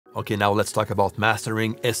Okay, now let's talk about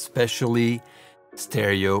mastering, especially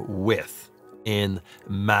stereo width. In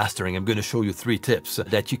mastering, I'm going to show you 3 tips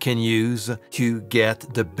that you can use to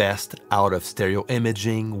get the best out of stereo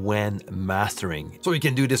imaging when mastering. So you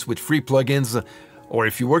can do this with free plugins, or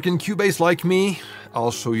if you work in Cubase like me,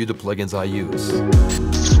 I'll show you the plugins I use.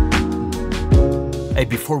 Hey,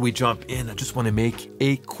 before we jump in, I just want to make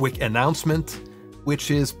a quick announcement,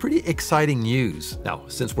 which is pretty exciting news. Now,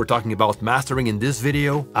 since we're talking about mastering in this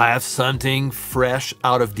video, I have something fresh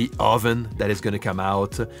out of the oven that is going to come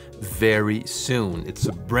out very soon. It's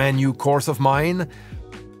a brand new course of mine,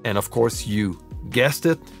 and of course, you guessed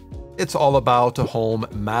it, it's all about home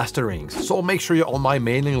mastering. So make sure you're on my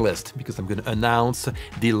mailing list because I'm going to announce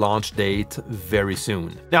the launch date very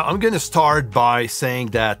soon. Now, I'm going to start by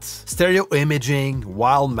saying that stereo imaging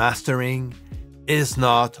while mastering is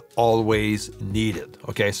not always needed.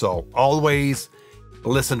 Okay, so always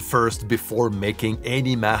listen first before making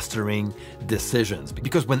any mastering decisions,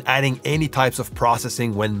 because when adding any types of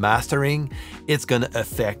processing when mastering, it's gonna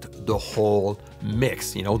affect the whole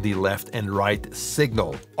mix, you know, the left and right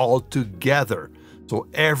signal all together. So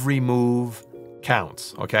every move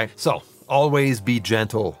counts, okay? So always be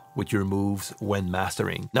gentle with your moves when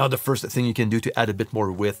mastering. Now, the first thing you can do to add a bit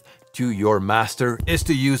more width to your master is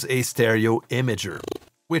to use a stereo imager,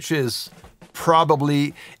 which is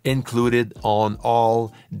probably included on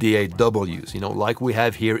all DAWs, you know, like we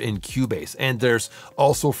have here in Cubase. And there's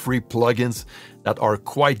also free plugins that are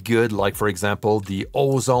quite good, like for example, the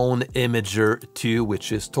Ozone Imager 2,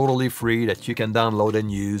 which is totally free, that you can download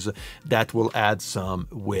and use, that will add some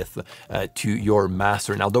width to your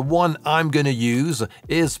master. Now, the one I'm gonna use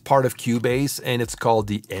is part of Cubase, and it's called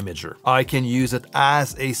the Imager. I can use it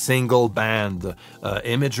as a single band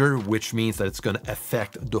imager, which means that it's gonna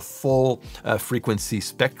affect the full frequency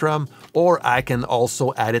spectrum, or I can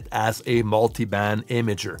also add it as a multi-band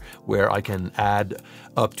imager, where I can add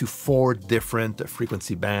up to 4 different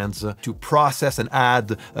frequency bands to process and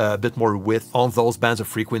add a bit more width on those bands of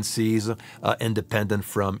frequencies independent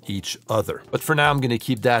from each other. But for now, I'm going to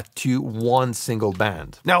keep that to 1 single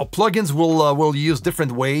band. Now, plugins will use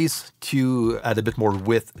different ways to add a bit more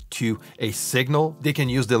width to a signal. They can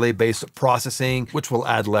use delay-based processing, which will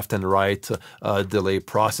add left and right delay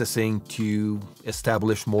processing to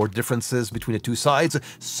establish more differences between the 2 sides,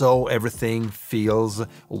 so everything feels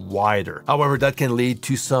wider. However, that can lead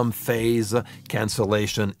to some phase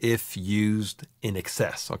cancellation if used in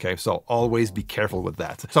excess, okay? So always be careful with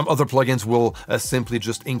that. Some other plugins will simply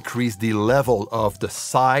just increase the level of the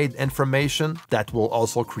side information. That will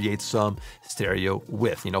also create some stereo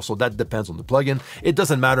width, you know, so that depends on the plugin. It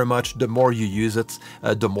doesn't matter much. The more you use it,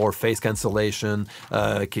 the more phase cancellation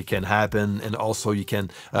can happen. And also you can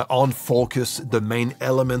unfocus the main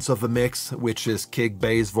elements of a mix, which is kick,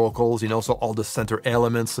 bass, vocals, you know, so all the center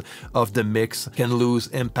elements of the mix can lose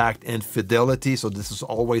impact and fidelity. So this is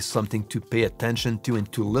always something to pay attention to and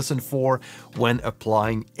to listen for when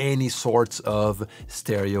applying any sorts of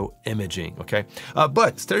stereo imaging, okay?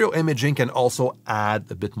 But stereo imaging can also add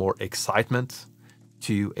a bit more excitement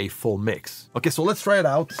to a full mix. Okay, so let's try it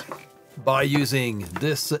out by using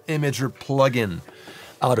this Imager plugin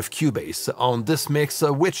out of Cubase on this mix,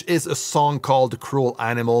 which is a song called Cruel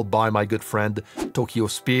Animal by my good friend Tokyo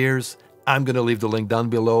Speirs. I'm gonna leave the link down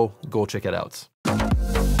below. Go check it out.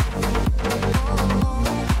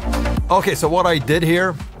 Okay, so what I did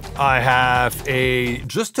here, I have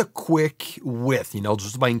just a quick width, you know,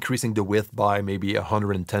 just by increasing the width by maybe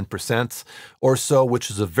 110% or so,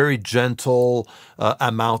 which is a very gentle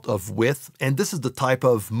amount of width. And this is the type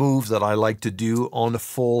of moves that I like to do on a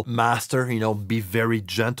full master, you know, be very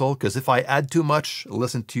gentle, because if I add too much,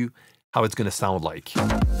 listen to how it's gonna sound like.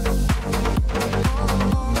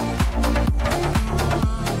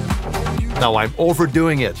 Now I'm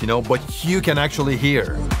overdoing it, you know, but you can actually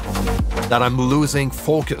hear that I'm losing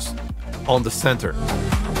focus on the center.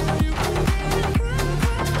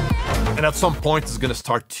 And at some point, it's gonna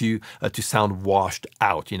start to sound washed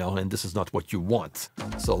out, you know, and this is not what you want.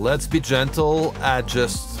 So let's be gentle at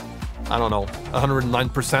just, I don't know,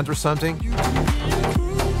 109% or something.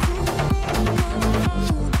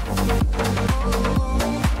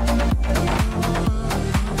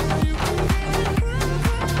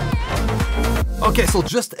 Okay, so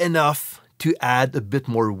just enough to add a bit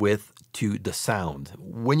more width to the sound.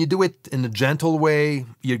 When you do it in a gentle way,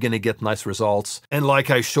 you're gonna get nice results. And like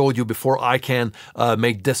I showed you before, I can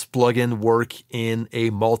make this plugin work in a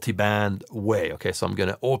multi-band way. Okay, so I'm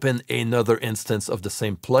gonna open another instance of the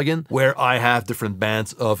same plugin where I have different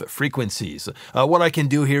bands of frequencies. What I can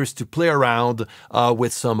do here is to play around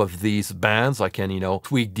with some of these bands. I can, you know,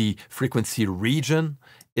 tweak the frequency region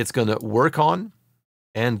it's gonna work on.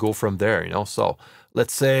 and go from there, you know. So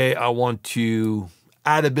let's say I want to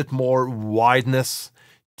add a bit more wideness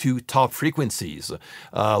to top frequencies,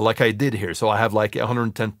 like I did here. So I have like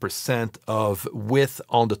 110% of width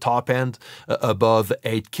on the top end above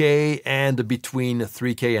 8K, and between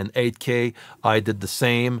 3K and 8K, I did the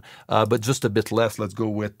same, but just a bit less. Let's go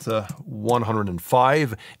with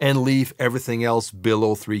 105 and leave everything else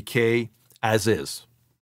below 3K as is.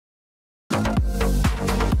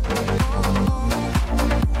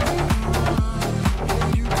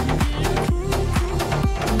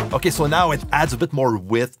 Okay, so now it adds a bit more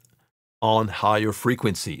width on higher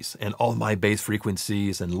frequencies, and all my bass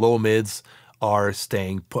frequencies and low mids are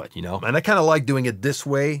staying put, you know? And I kind of like doing it this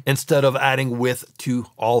way instead of adding width to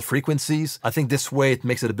all frequencies. I think this way it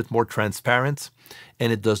makes it a bit more transparent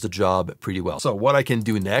and it does the job pretty well. So what I can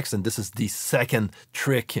do next, and this is the second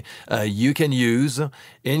trick you can use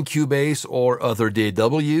in Cubase or other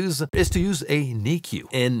DAWs, is to use a EQ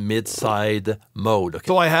in mid-side mode. Okay.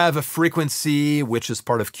 So I have a frequency which is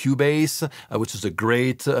part of Cubase, which is a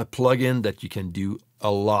great plugin that you can do a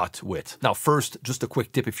lot with. Now, first, just a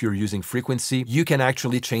quick tip: if you're using frequency, you can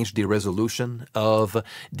actually change the resolution of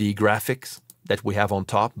the graphics that we have on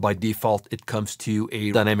top. By default, it comes to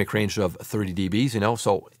a dynamic range of 30 dBs, you know.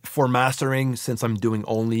 So for mastering, since I'm doing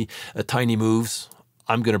only tiny moves,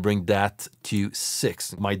 I'm going to bring that to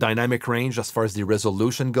 6. My dynamic range, as far as the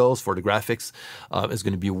resolution goes for the graphics, is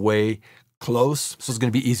going to be way close, so it's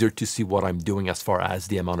going to be easier to see what I'm doing as far as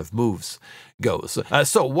the amount of moves goes.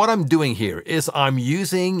 So what I'm doing here is I'm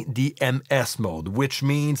using the MS mode, which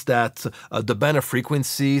means that the band of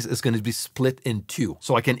frequencies is going to be split in two.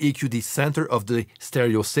 So I can EQ the center of the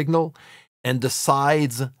stereo signal and the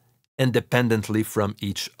sides independently from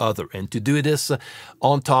each other. And to do this,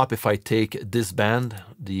 on top, if I take this band,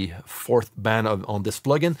 the fourth band on this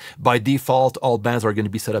plugin, by default, all bands are going to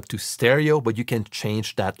be set up to stereo, but you can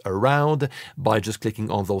change that around by just clicking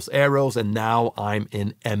on those arrows. And now I'm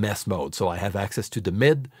in MS mode. So I have access to the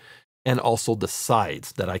mid and also the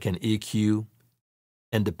sides that I can EQ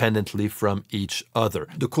independently from each other.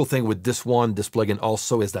 The cool thing with this plugin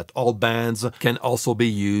also, is that all bands can also be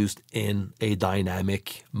used in a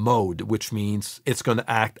dynamic mode, which means it's going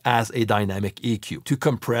to act as a dynamic EQ to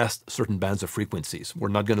compress certain bands of frequencies. We're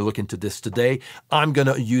not going to look into this today. I'm going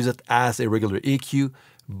to use it as a regular EQ,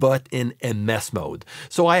 but in MS mode.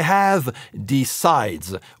 So I have the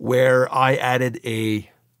sides where I added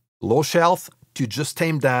a low shelf to just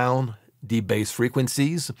tame down the bass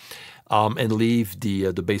frequencies, and leave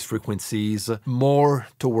the bass frequencies more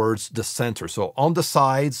towards the center. So on the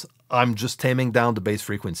sides, I'm just taming down the bass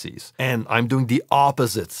frequencies. And I'm doing the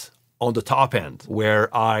opposite on the top end,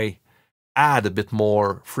 where I add a bit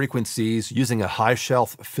more frequencies using a high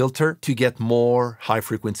shelf filter to get more high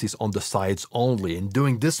frequencies on the sides only. And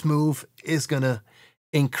doing this move is gonna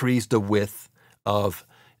increase the width of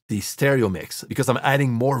the stereo mix because I'm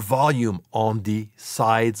adding more volume on the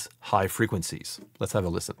sides high frequencies. Let's have a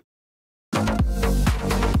listen.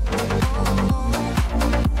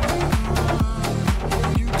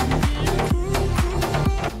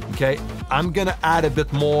 Okay, I'm gonna add a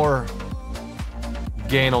bit more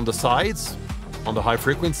gain on the sides, on the high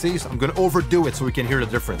frequencies. I'm gonna overdo it so we can hear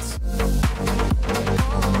the difference.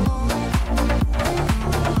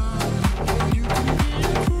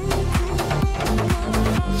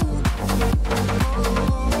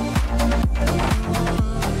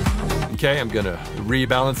 Okay, I'm gonna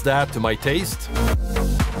rebalance that to my taste.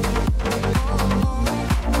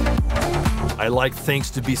 I like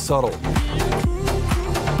things to be subtle,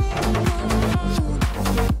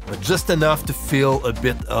 but just enough to feel a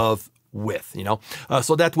bit of width, you know?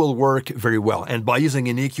 So that will work very well. And by using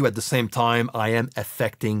an EQ at the same time, I am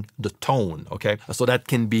affecting the tone, okay? So that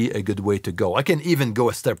can be a good way to go. I can even go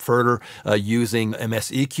a step further using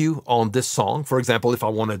MS EQ on this song. For example, if I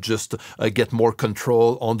want to just get more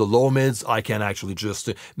control on the low mids, I can actually just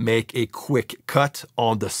make a quick cut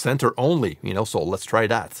on the center only, you know? So let's try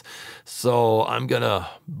that. So I'm gonna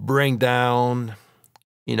bring down,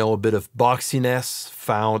 you know, a bit of boxiness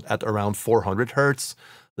found at around 400 Hertz.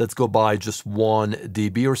 Let's go by just 1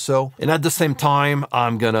 dB or so. And at the same time,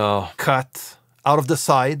 I'm gonna cut out of the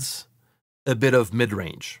sides a bit of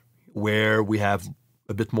mid-range where we have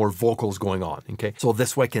a bit more vocals going on, okay? So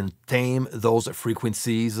this way I can tame those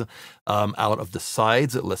frequencies out of the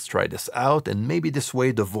sides. Let's try this out. And maybe this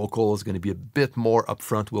way the vocal is gonna be a bit more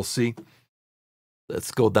upfront, we'll see.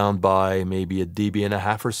 Let's go down by maybe 1.5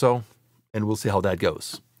 dB or so, and we'll see how that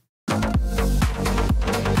goes.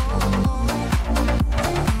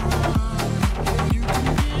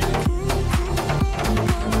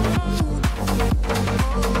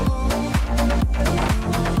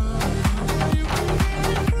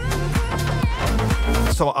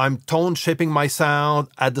 so I'm tone shaping my sound.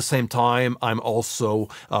 At the same time, I'm also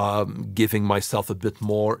giving myself a bit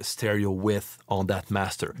more stereo width on that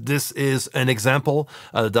master. This is an example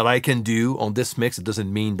that I can do on this mix. It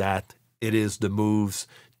doesn't mean that it is the moves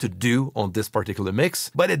to do on this particular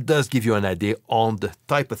mix, but it does give you an idea on the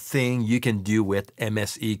type of thing you can do with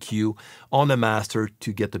MS EQ on a master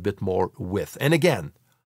to get a bit more width. And again,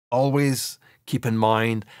 always keep in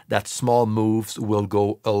mind that small moves will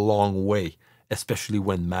go a long way, especially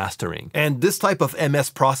when mastering. And this type of MS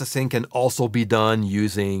processing can also be done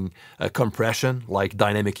using compression, like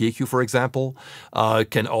dynamic EQ, for example.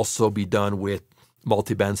 Can also be done with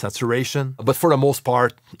multi-band saturation. But for the most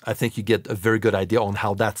part, I think you get a very good idea on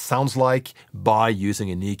how that sounds like by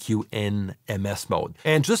using an EQ in MS mode.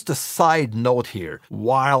 And just a side note here,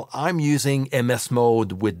 while I'm using MS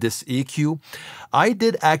mode with this EQ, I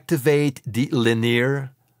did activate the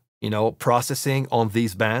linear processing on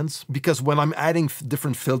these bands, because when I'm adding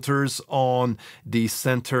different filters on the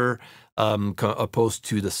center opposed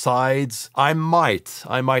to the sides, I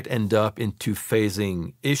might end up into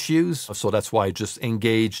phasing issues. So that's why I just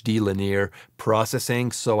engage the linear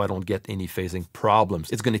processing so I don't get any phasing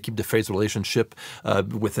problems. It's going to keep the phase relationship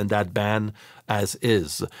within that band as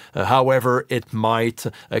is. However, it might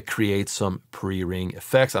create some pre-ring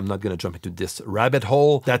effects. I'm not going to jump into this rabbit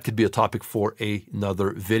hole. That could be a topic for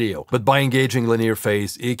another video. But by engaging linear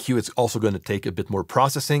phase EQ, it's also going to take a bit more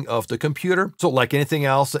processing of the computer. So like anything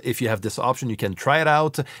else, if you have this option, you can try it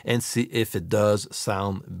out and see if it does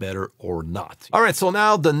sound better or not. All right, so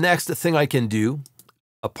now the next thing I can do,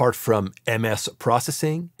 apart from MS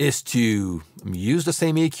processing, is to use the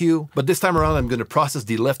same EQ, but this time around I'm going to process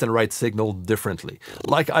the left and right signal differently,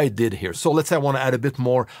 like I did here. So let's say I want to add a bit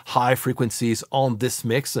more high frequencies on this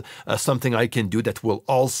mix. Something I can do that will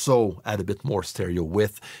also add a bit more stereo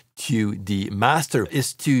width to the master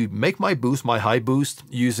is to make my boost, my high boost,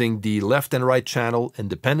 using the left and right channel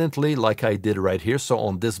independently, like I did right here. So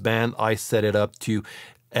on this band, I set it up to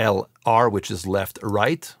LR, which is left,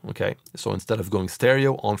 right. Okay, so instead of going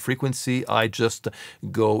stereo on frequency, I just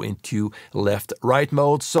go into left, right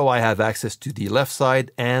mode. So I have access to the left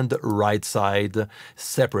side and right side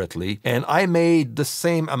separately. And I made the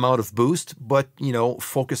same amount of boost, but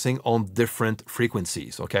focusing on different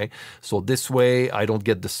frequencies. Okay, so this way I don't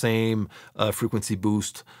get the same frequency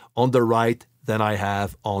boost on the right than I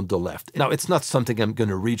have on the left. Now, it's not something I'm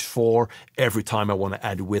going to reach for every time I want to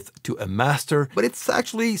add width to a master, but it's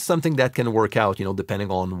actually something that can work out,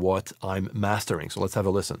 depending on what I'm mastering. So let's have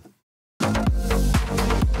a listen.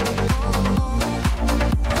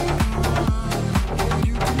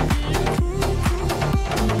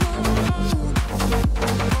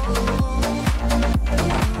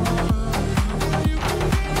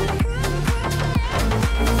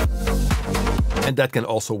 And that can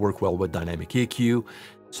also work well with dynamic EQ,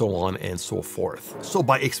 so on and so forth. So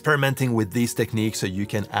by experimenting with these techniques, you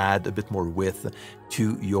can add a bit more width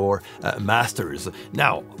to your masters.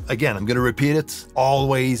 Now, again, I'm going to repeat it.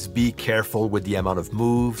 Always be careful with the amount of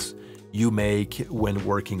moves you make when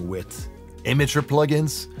working with imager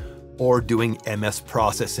plugins or doing MS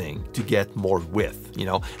processing to get more width,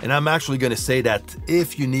 And I'm actually going to say that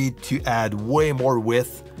if you need to add way more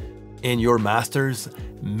width in your masters,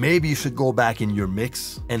 maybe you should go back in your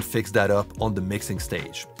mix and fix that up on the mixing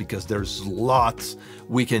stage, because there's lots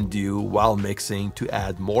we can do while mixing to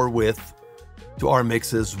add more width to our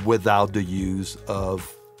mixes without the use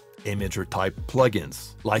of imager type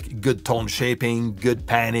plugins, like good tone shaping, good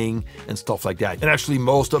panning, and stuff like that. And actually,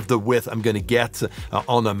 most of the width I'm going to get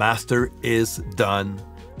on a master is done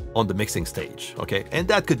on the mixing stage, okay? And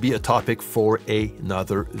that could be a topic for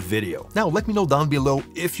another video. Now, let me know down below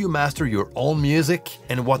if you master your own music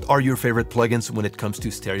and what are your favorite plugins when it comes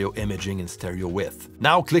to stereo imaging and stereo width.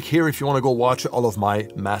 Now, click here if you want to go watch all of my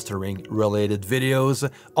mastering related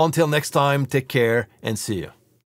videos. Until next time, take care and see you.